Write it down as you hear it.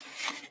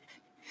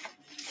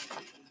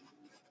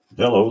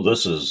Hello,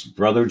 this is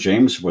Brother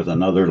James with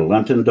another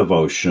Lenten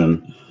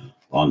devotion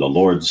on the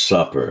Lord's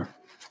Supper,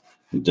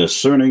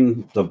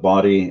 discerning the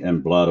body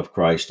and blood of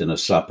Christ in a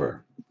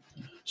supper.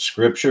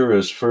 Scripture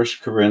is 1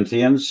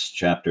 Corinthians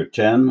chapter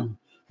 10,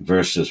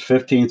 verses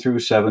 15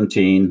 through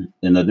 17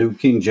 in the New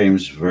King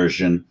James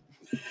Version.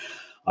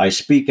 I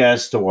speak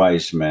as to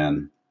wise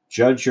men.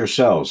 Judge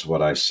yourselves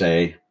what I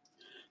say.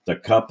 The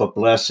cup of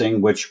blessing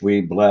which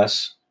we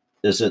bless,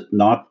 is it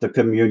not the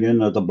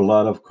communion of the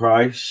blood of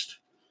Christ?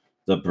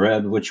 The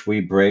bread which we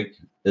break,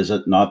 is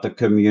it not the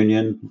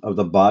communion of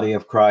the body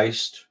of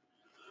Christ?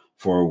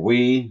 For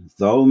we,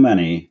 though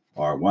many,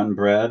 are one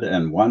bread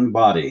and one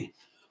body,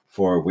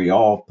 for we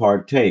all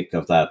partake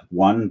of that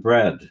one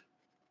bread.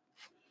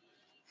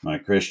 My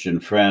Christian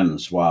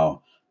friends,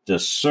 while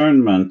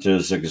discernment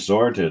is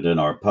exhorted in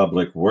our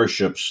public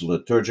worship's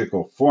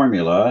liturgical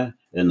formula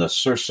in the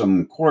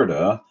Sursum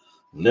Corda,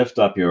 lift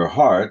up your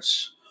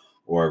hearts,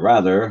 or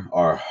rather,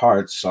 our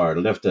hearts are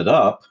lifted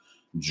up,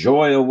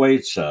 joy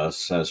awaits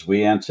us as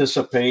we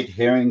anticipate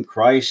hearing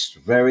Christ's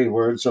very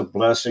words of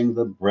blessing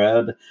the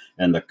bread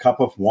and the cup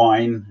of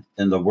wine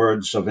in the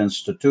words of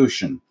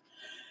institution.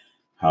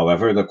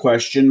 However, the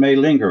question may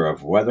linger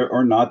of whether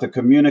or not the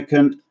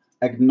communicant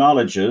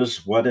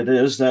acknowledges what it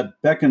is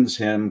that beckons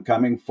him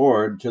coming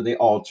forward to the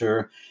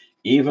altar,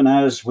 even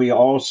as we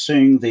all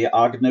sing the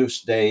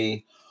Agnus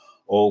Dei,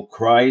 O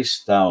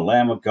Christ, thou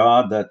Lamb of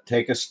God, that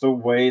takest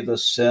away the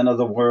sin of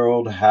the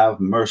world,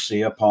 have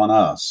mercy upon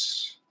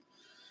us.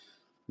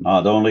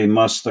 Not only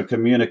must the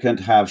communicant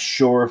have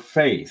sure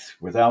faith,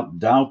 without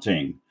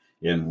doubting,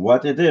 in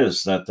what it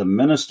is that the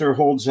minister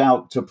holds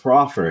out to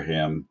proffer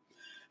him,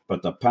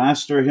 but the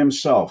pastor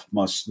himself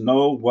must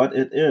know what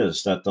it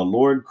is that the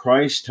Lord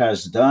Christ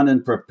has done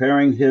in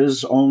preparing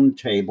his own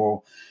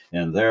table,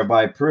 and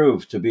thereby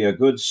prove to be a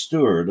good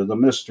steward of the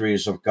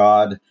mysteries of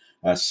God,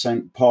 as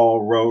St.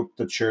 Paul wrote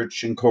the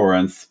church in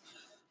Corinth,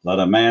 let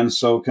a man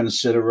so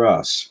consider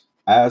us,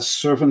 as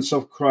servants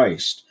of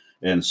Christ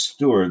and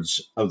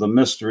stewards of the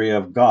mystery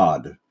of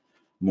God.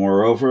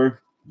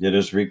 Moreover, it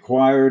is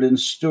required in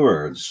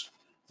stewards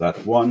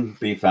that one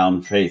be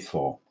found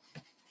faithful.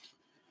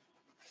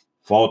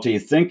 Faulty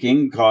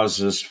thinking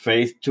causes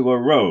faith to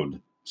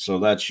erode, so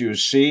that you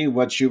see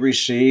what you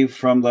receive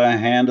from the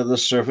hand of the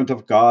servant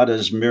of God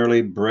as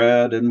merely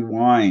bread and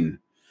wine.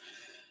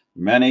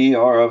 Many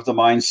are of the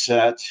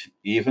mindset,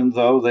 even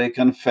though they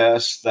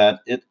confess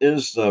that it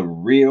is the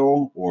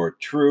real or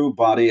true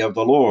body of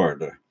the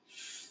Lord.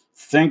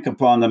 Think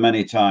upon the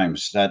many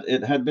times that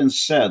it had been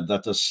said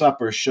that the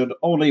supper should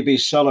only be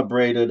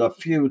celebrated a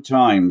few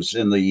times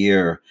in the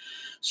year,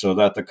 so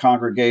that the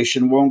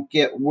congregation won't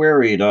get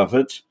wearied of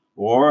it,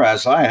 or,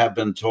 as I have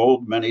been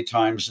told many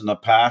times in the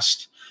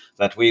past,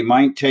 that we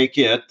might take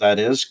it, that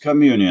is,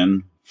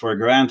 communion, for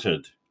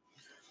granted.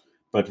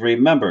 But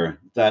remember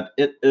that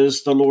it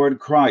is the Lord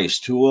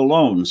Christ who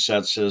alone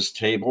sets his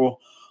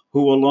table,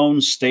 who alone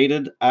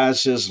stated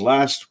as his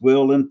last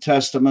will and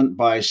testament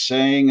by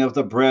saying of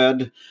the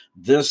bread,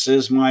 this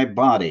is my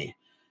body,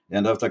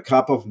 and of the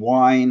cup of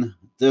wine,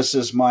 this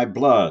is my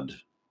blood.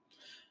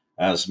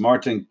 As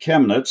Martin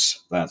Chemnitz,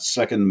 that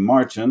second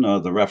Martin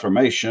of the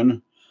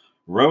Reformation,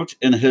 wrote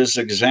in his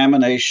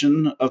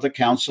examination of the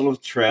Council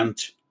of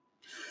Trent,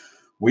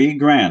 we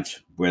grant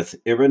with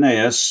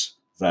Irenaeus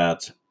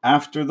that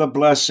after the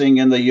blessing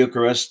in the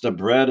Eucharist, the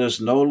bread is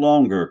no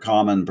longer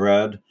common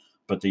bread,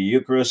 but the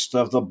Eucharist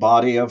of the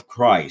body of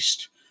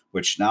Christ,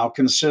 which now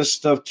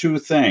consists of two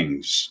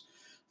things,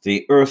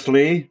 the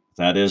earthly,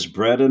 that is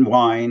bread and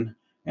wine,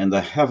 and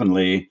the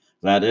heavenly,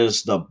 that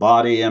is the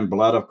body and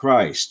blood of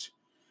Christ.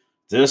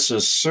 This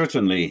is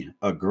certainly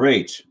a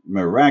great,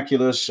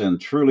 miraculous,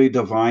 and truly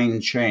divine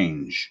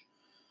change.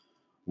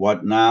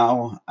 What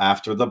now,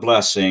 after the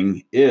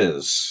blessing,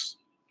 is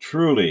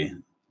truly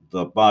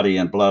the body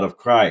and blood of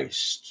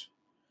Christ.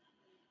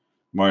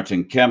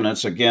 Martin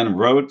Chemnitz again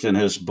wrote in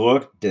his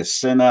book, De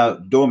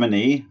Cena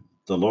Domini,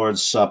 the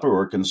Lord's Supper,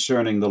 or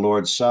Concerning the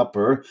Lord's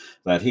Supper,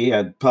 that he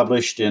had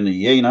published in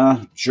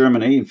Jena,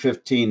 Germany, in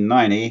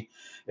 1590,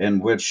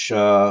 and which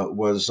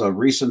was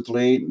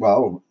recently,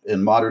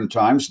 in modern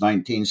times,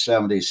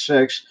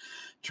 1976,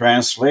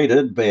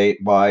 translated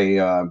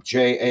by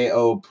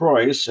J.A.O.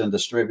 Preuss and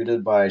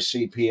distributed by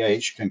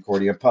CPH,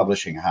 Concordia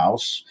Publishing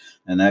House.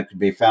 And that can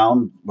be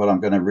found, what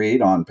I'm going to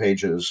read, on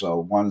pages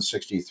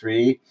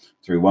 163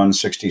 through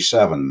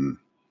 167.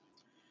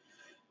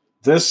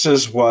 This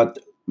is what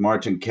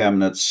Martin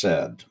Chemnitz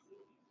said.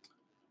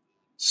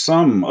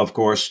 Some, of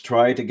course,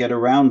 try to get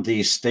around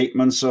these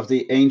statements of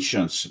the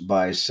ancients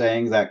by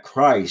saying that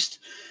Christ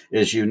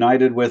is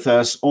united with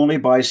us only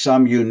by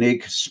some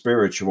unique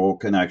spiritual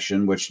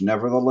connection, which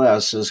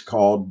nevertheless is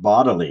called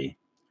bodily.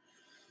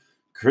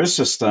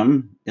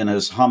 Chrysostom, in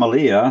his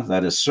homilia,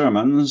 that is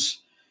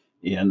sermons,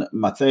 in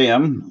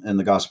Mattheum, in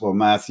the Gospel of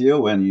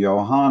Matthew, and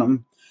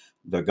Johannum,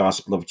 the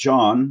Gospel of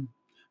John,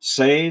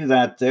 say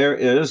that there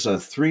is a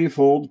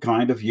threefold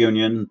kind of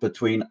union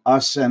between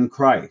us and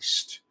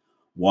Christ.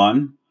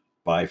 1,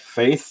 by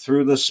faith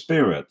through the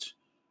Spirit.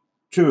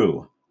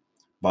 2,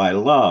 by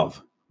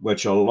love,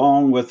 which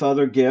along with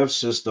other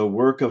gifts is the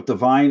work of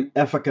divine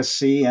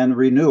efficacy and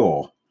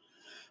renewal.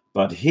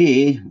 But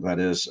he, that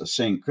is,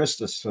 St.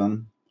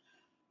 Chrysostom,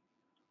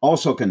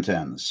 also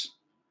contends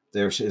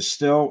there is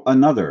still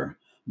another,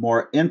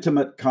 more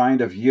intimate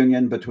kind of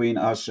union between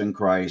us and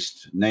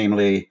Christ,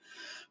 namely,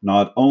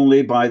 not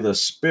only by the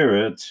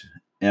Spirit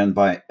and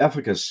by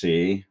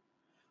efficacy,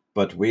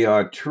 but we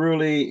are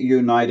truly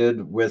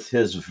united with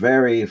his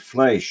very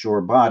flesh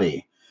or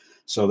body,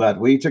 so that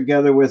we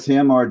together with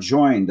him are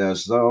joined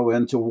as though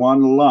into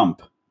one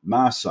lump,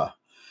 massa,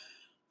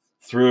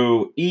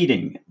 through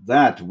eating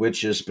that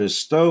which is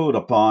bestowed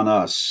upon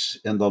us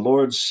in the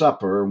Lord's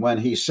Supper when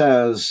he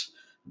says,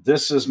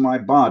 "This is my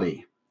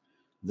body."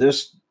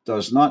 This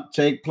does not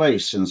take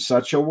place in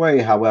such a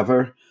way,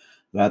 however,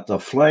 that the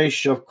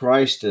flesh of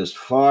Christ is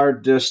far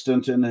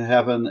distant in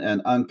heaven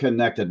and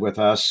unconnected with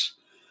us,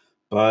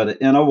 but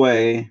in a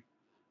way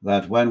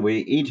that when we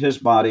eat his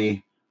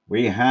body,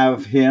 we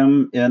have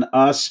him in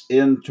us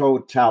in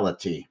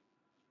totality.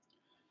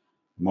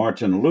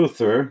 Martin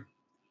Luther,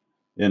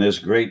 in his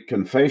great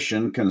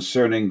confession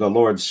concerning the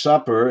Lord's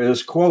Supper,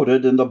 is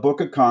quoted in the Book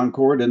of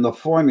Concord in the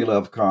Formula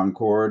of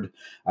Concord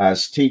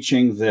as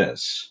teaching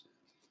this,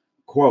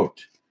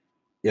 quote,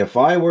 "If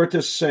I were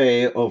to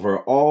say over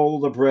all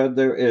the bread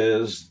there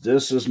is,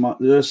 this is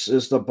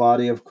the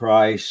body of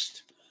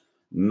Christ,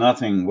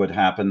 nothing would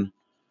happen.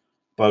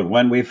 But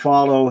when we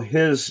follow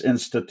his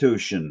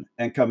institution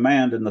and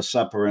command in the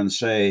supper and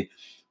say,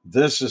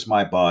 'This is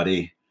my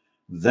body,'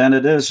 then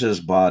it is his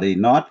body,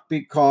 not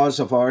because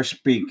of our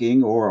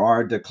speaking or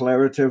our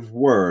declarative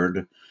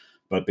word,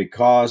 but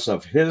because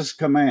of his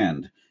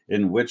command,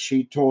 in which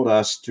he told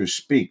us to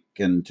speak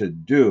and to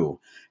do,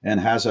 and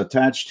has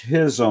attached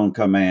his own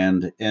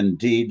command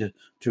indeed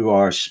to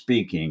our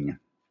speaking."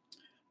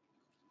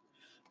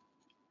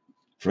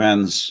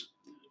 Friends,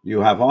 you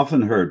have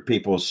often heard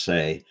people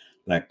say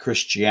that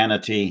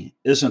Christianity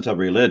isn't a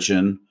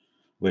religion,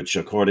 which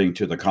according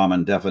to the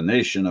common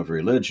definition of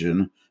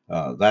religion,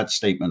 that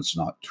statement's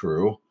not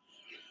true,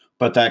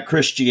 but that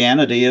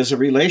Christianity is a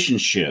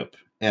relationship,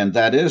 and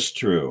that is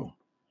true.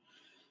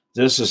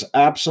 This is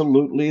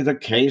absolutely the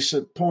case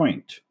at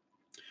point.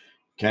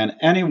 Can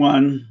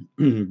anyone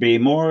be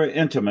more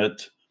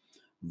intimate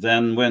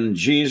than when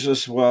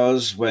Jesus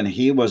was, when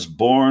he was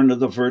born of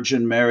the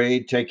Virgin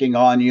Mary, taking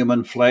on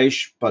human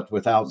flesh, but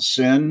without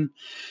sin,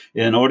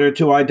 in order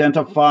to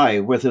identify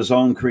with his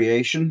own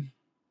creation?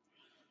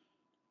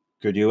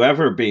 Could you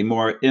ever be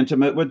more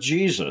intimate with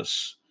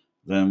Jesus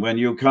than when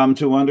you come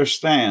to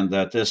understand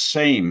that this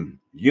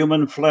same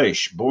human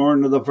flesh,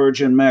 born of the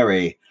Virgin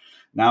Mary,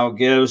 now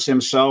gives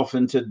himself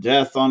into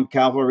death on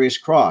Calvary's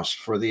cross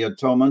for the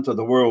atonement of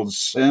the world's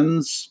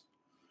sins?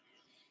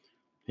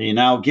 He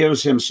now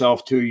gives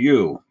himself to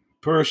you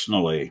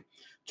personally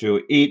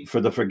to eat for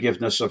the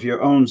forgiveness of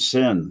your own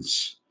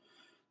sins.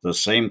 The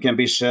same can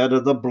be said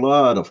of the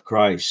blood of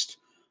Christ,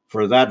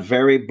 for that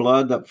very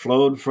blood that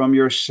flowed from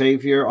your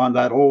Savior on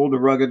that old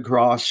rugged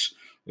cross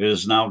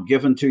is now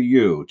given to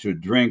you to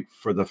drink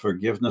for the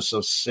forgiveness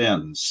of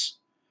sins.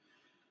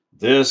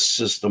 This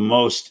is the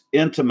most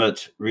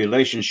intimate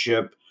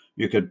relationship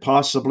you could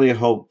possibly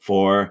hope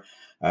for,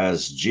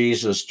 as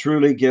Jesus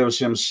truly gives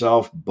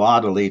himself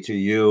bodily to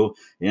you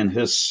in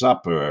his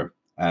supper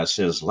as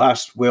his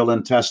last will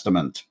and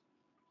testament.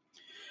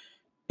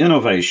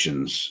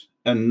 Innovations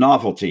and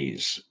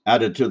novelties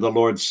added to the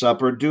Lord's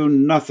Supper do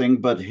nothing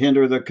but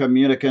hinder the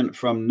communicant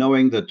from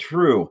knowing the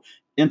true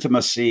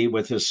intimacy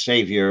with his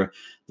Savior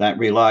that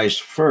relies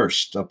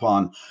first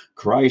upon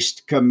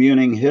Christ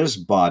communing his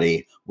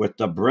body with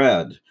the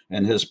bread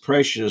and his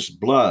precious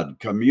blood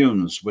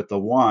communes with the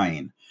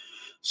wine.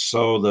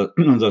 So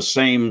the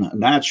same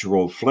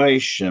natural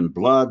flesh and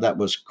blood that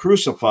was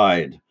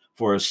crucified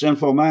for a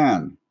sinful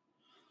man,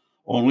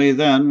 only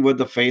then would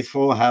the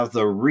faithful have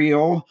the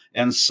real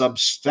and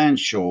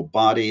substantial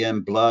body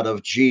and blood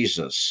of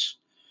Jesus.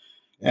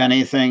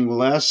 Anything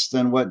less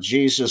than what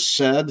Jesus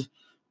said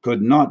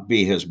could not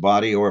be his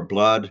body or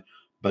blood,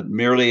 but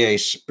merely a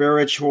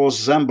spiritual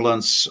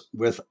semblance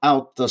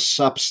without the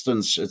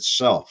substance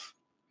itself.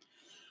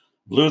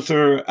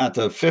 Luther, at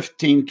the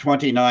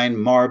 1529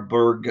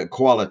 Marburg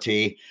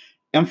Quality,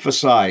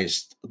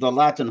 emphasized the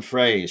Latin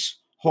phrase,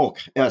 hoc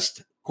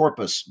est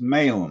corpus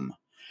meum,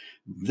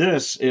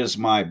 "This is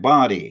my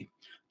body,"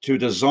 to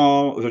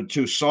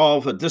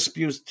solve a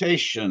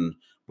disputation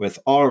with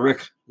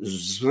Ulrich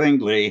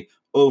Zwingli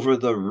over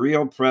the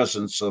real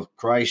presence of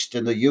Christ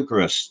in the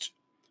Eucharist.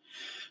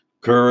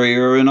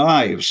 Currier and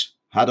Ives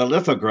had a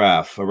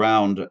lithograph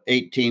around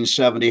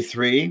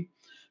 1873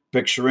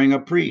 picturing a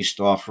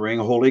priest offering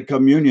Holy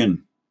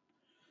Communion.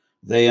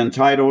 They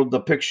entitled the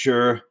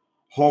picture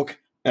Hoc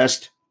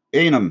est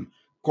enim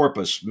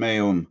corpus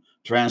meum,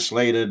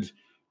 translated,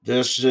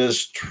 "This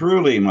is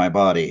truly my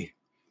body."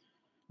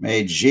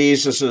 May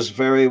Jesus'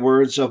 very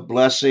words of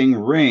blessing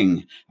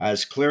ring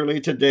as clearly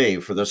today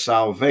for the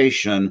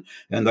salvation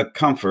and the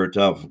comfort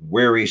of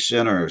weary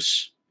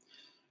sinners.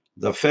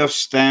 The fifth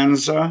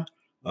stanza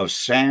of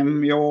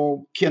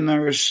Samuel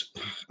Kinner's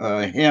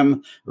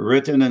hymn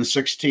written in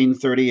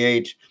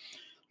 1638,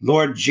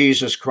 Lord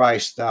Jesus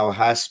Christ, thou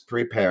hast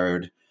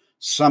prepared,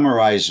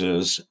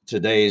 summarizes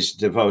today's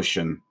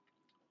devotion.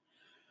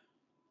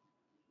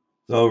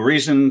 Though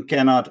reason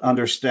cannot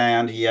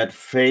understand, yet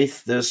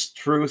faith this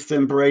truth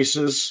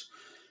embraces.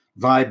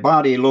 Thy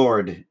body,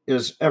 Lord,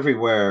 is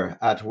everywhere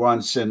at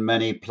once in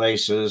many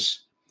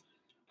places.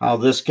 How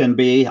this can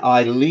be,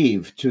 I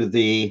leave to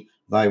thee.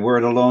 Thy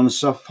word alone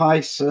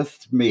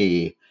sufficeth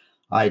me.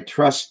 I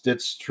trust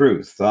its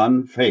truth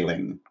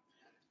unfailing.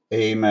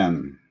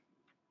 Amen.